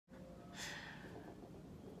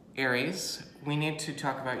Aries, we need to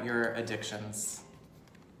talk about your addictions.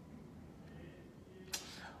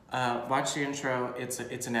 Watch the intro, it's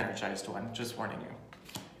an energized one, just warning you.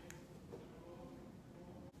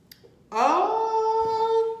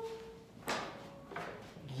 Oh,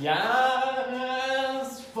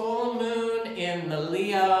 yes, full moon in the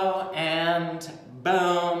Leo, and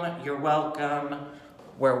boom, you're welcome.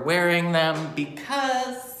 We're wearing them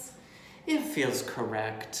because it feels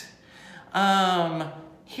correct.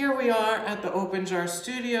 Here we are at the Open Jar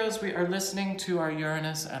Studios. We are listening to our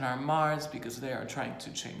Uranus and our Mars because they are trying to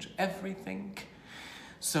change everything.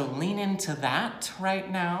 So lean into that right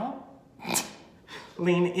now.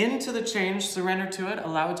 Lean into the change, surrender to it,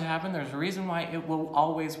 allow it to happen. There's a reason why it will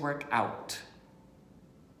always work out.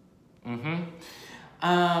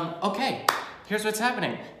 Okay, here's what's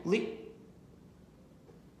happening.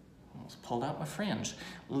 Almost pulled out my fringe.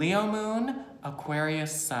 Leo moon,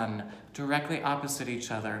 Aquarius sun, directly opposite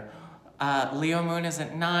each other. Leo moon is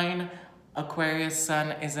at 9, Aquarius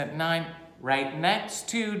sun is at 9, right next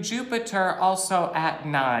to Jupiter, also at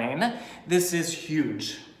 9. This is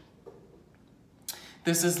huge.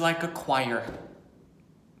 This is like a choir.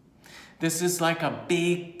 This is like a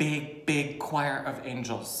big, big, big choir of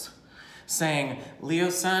angels saying, Leo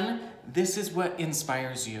sun, this is what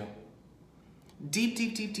inspires you. Deep,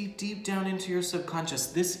 deep, deep, deep, deep down into your subconscious,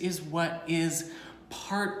 this is what is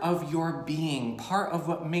part of your being, part of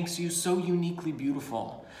what makes you so uniquely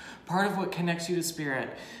beautiful, part of what connects you to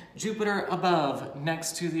spirit. Jupiter above,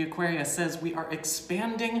 next to the Aquarius, says we are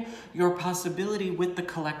expanding your possibility with the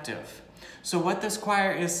collective. So what this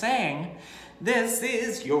choir is saying, this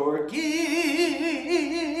is your gift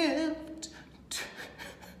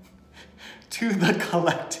to the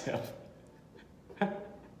collective.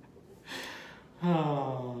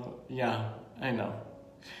 Oh, yeah, I know.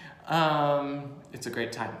 It's a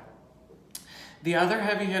great time. The other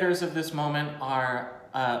heavy hitters of this moment are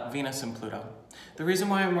Venus and Pluto. The reason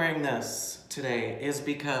why I'm wearing this today is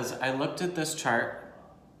because I looked at this chart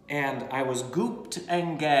and I was gooped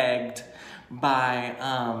and gagged by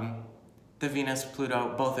the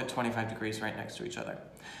Venus-Pluto, both at 25 degrees right next to each other.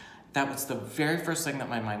 That was the very first thing that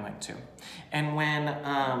my mind went to. And when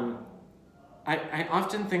I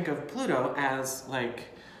often think of Pluto as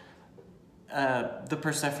like the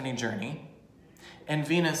Persephone journey, and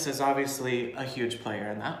Venus is obviously a huge player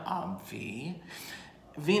in that,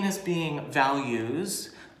 Venus being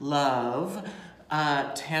values, love,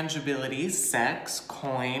 tangibility, sex,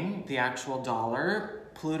 coin, the actual dollar,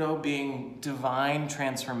 Pluto being divine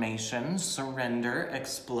transformation, surrender,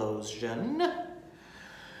 explosion.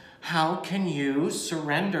 How can you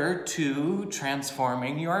surrender to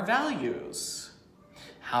transforming your values?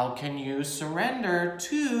 How can you surrender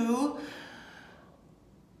to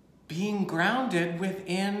being grounded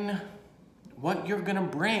within what you're gonna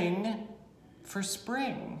bring for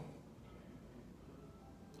spring?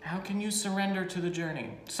 How can you surrender to the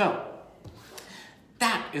journey? So,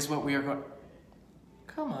 that is what we are going,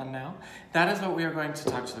 come on now. That is what we are going to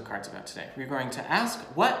talk to the cards about today. We're going to ask,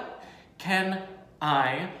 what can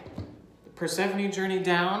I, Persephone journey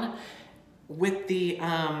down with the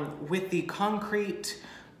concrete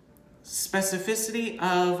specificity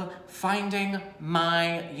of finding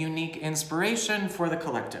my unique inspiration for the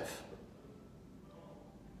collective.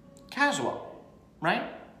 Casual, right?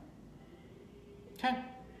 Okay,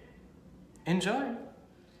 enjoy.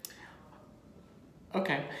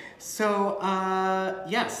 Okay, so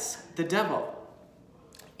yes, the devil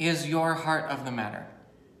is your heart of the matter.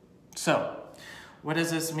 So, what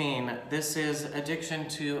does this mean? This is addiction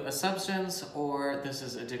to a substance, or this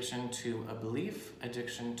is addiction to a belief,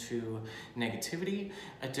 addiction to negativity,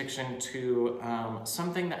 addiction to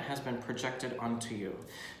something that has been projected onto you.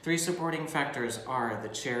 3 supporting factors are the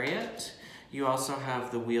Chariot, you also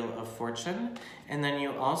have the Wheel of Fortune, and then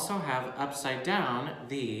you also have upside down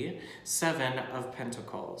the 7 of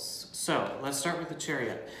Pentacles. So let's start with the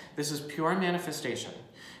Chariot. This is pure manifestation.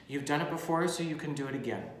 You've done it before, so you can do it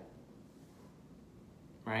again.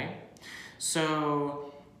 Right?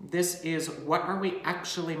 So this is, what are we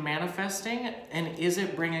actually manifesting, and is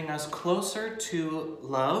it bringing us closer to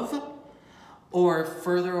love or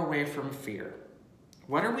further away from fear?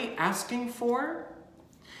 What are we asking for,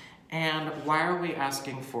 and why are we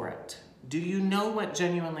asking for it? Do you know what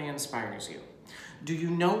genuinely inspires you? Do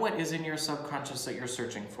you know what is in your subconscious that you're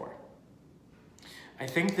searching for? I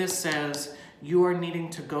think this says you are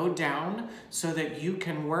needing to go down so that you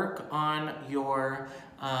can work on your,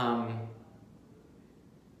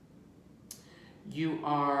 you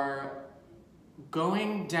are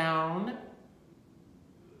going down,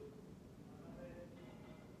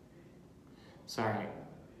 sorry,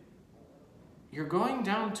 you're going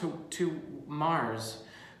down to Mars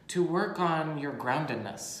to work on your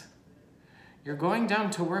groundedness. You're going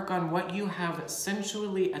down to work on what you have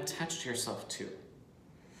sensually attached yourself to.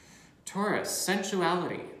 Taurus,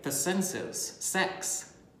 sensuality, the senses,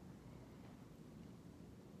 sex.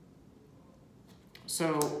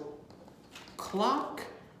 So, clock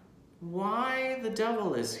why the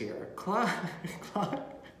devil is here.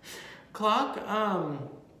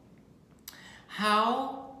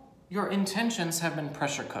 How your intentions have been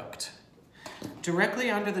pressure cooked. Directly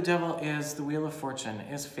under the devil is the Wheel of Fortune,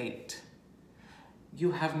 is fate.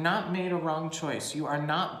 You have not made a wrong choice. You are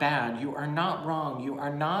not bad. You are not wrong. You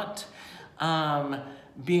are not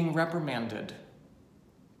being reprimanded.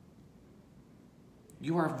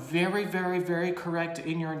 You are very, very, very correct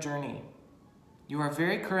in your journey. You are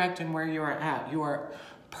very correct in where you are at. You are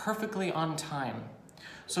perfectly on time.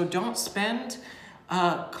 So don't spend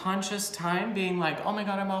conscious time being like, oh my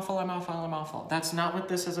God, I'm awful, I'm awful, I'm awful. That's not what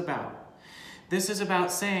this is about. This is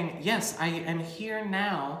about saying, yes, I am here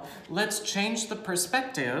now. Let's change the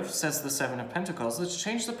perspective, says the Seven of Pentacles. Let's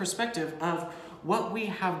change the perspective of what we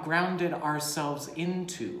have grounded ourselves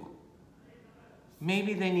into.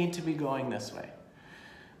 Maybe they need to be going this way.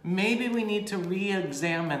 Maybe we need to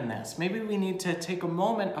re-examine this. Maybe we need to take a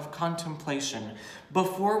moment of contemplation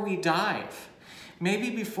before we dive. Maybe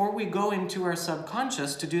before we go into our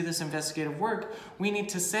subconscious to do this investigative work, we need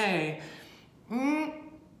to say, am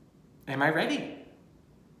I ready?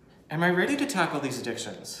 Am I ready to tackle these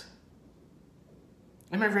addictions?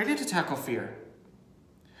 Am I ready to tackle fear?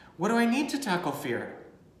 What do I need to tackle fear?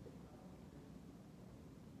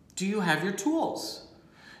 Do you have your tools?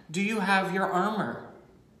 Do you have your armor?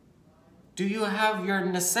 Do you have your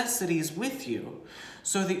necessities with you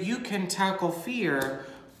so that you can tackle fear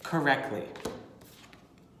correctly?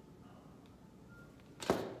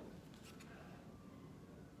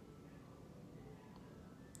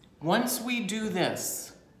 Once we do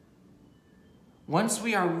this, once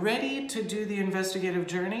we are ready to do the investigative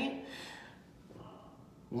journey,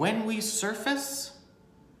 when we surface,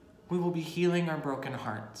 we will be healing our broken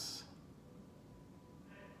hearts.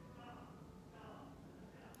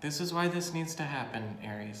 This is why this needs to happen,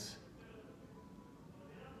 Aries.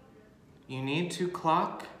 You need to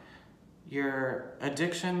clock your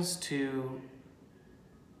addictions to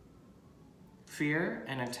fear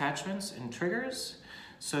and attachments and triggers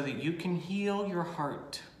so that you can heal your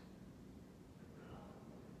heart.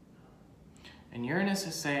 And Uranus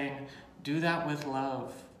is saying, do that with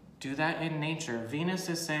love. Do that in nature. Venus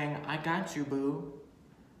is saying, I got you, boo.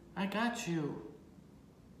 I got you.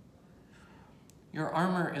 Your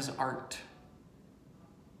armor is art.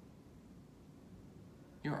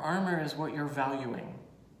 Your armor is what you're valuing.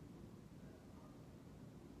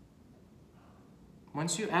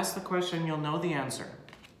 Once you ask the question, you'll know the answer.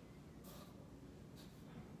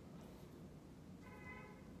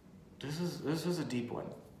 This is a deep one.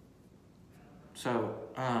 So,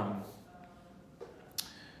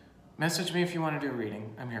 message me if you want to do a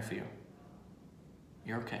reading. I'm here for you.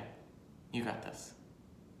 You're okay. You got this.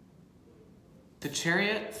 The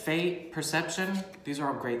Chariot, fate, perception, these are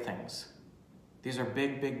all great things. These are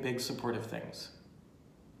big, big, big supportive things.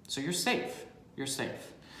 So you're safe. You're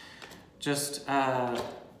safe. Just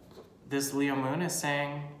this Leo moon is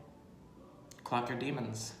saying, clock your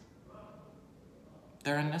demons.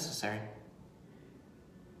 They're unnecessary.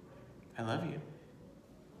 I love you.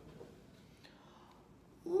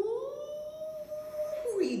 Ooh,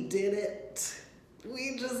 we did it.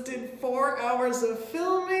 We just did 4 hours of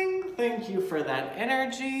filming. Thank you for that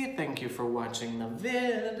energy. Thank you for watching the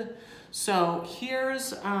vid. So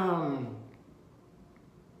here's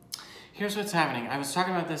what's happening. I was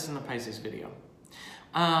talking about this in the Pisces video.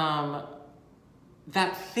 That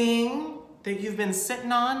thing that you've been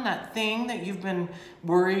sitting on, that thing that you've been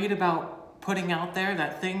worried about putting out there,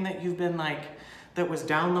 that thing that you've been like, that was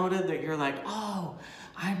downloaded, that you're like, oh,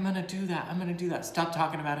 I'm gonna do that, I'm gonna do that. Stop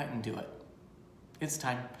talking about it and do it. It's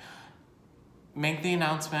time. Make the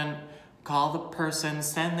announcement, call the person,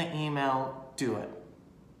 send the email, do it.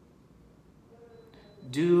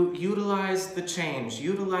 Utilize the change.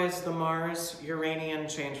 Utilize the Mars Uranian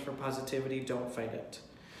change for positivity. Don't fight it.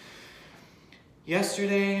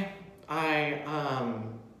 Yesterday, I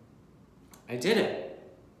did it.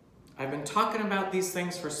 I've been talking about these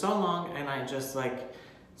things for so long, and I just like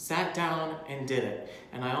sat down and did it.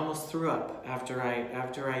 And I almost threw up after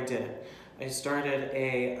I did it. I started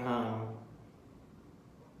a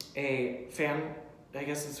fan, I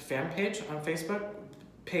guess it's a fan page on Facebook,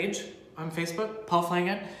 Paul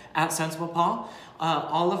Flangen, @SensiblePaul.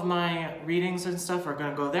 All of my readings and stuff are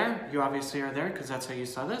gonna go there. You obviously are there because that's how you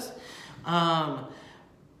saw this.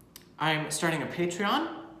 I'm starting a Patreon.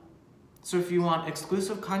 So if you want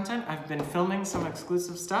exclusive content, I've been filming some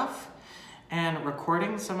exclusive stuff and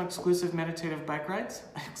recording some exclusive meditative bike rides.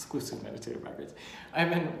 Exclusive meditative bike rides. I've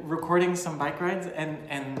been recording some bike rides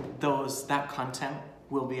and that content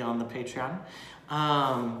will be on the Patreon.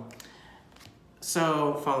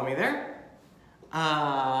 So follow me there.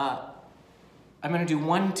 I'm gonna do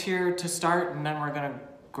one tier to start and then we're gonna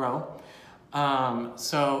grow.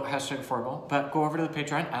 So hashtag affordable, but go over to the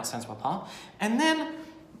Patreon at SensiBlePaul. And then,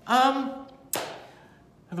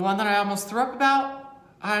 the one that I almost threw up about,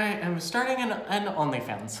 I am starting an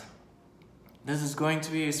OnlyFans. This is going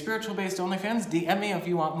to be a spiritual-based OnlyFans. DM me if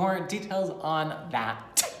you want more details on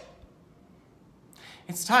that.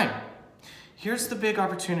 It's time. Here's the big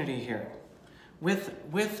opportunity here.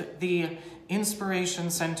 With the inspiration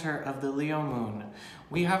center of the Leo moon,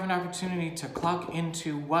 we have an opportunity to clock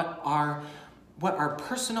into what our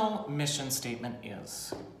personal mission statement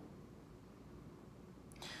is.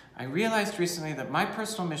 I realized recently that my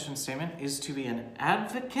personal mission statement is to be an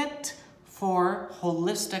advocate for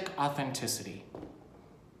holistic authenticity.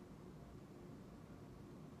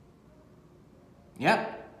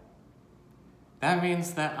 Yep. That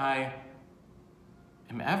means that I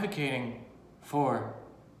am advocating for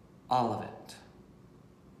all of it.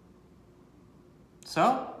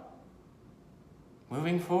 So,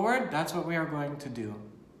 moving forward, that's what we are going to do.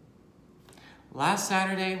 Last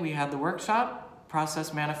Saturday, we had the workshop,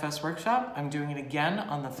 Process Manifest Workshop. I'm doing it again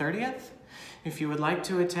on the 30th. If you would like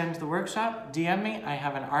to attend the workshop, DM me. I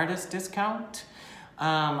have an artist discount.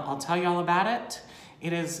 I'll tell you all about it.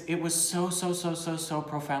 It was so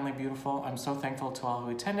profoundly beautiful. I'm so thankful to all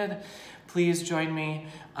who attended. Please join me.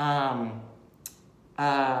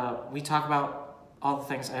 We talk about all the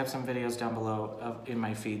things. I have some videos down below in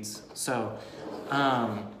my feeds. So,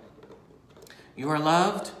 you are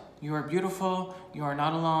loved, you are beautiful, you are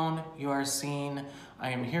not alone, you are seen. I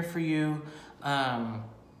am here for you.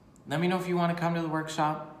 Let me know if you want to come to the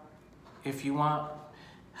workshop. If you want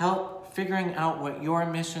help figuring out what your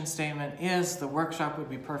mission statement is, the workshop would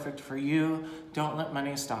be perfect for you. Don't let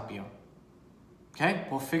money stop you. Okay?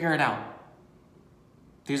 We'll figure it out.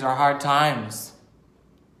 These are hard times,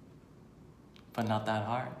 but not that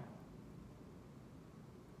hard.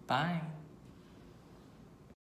 Bye.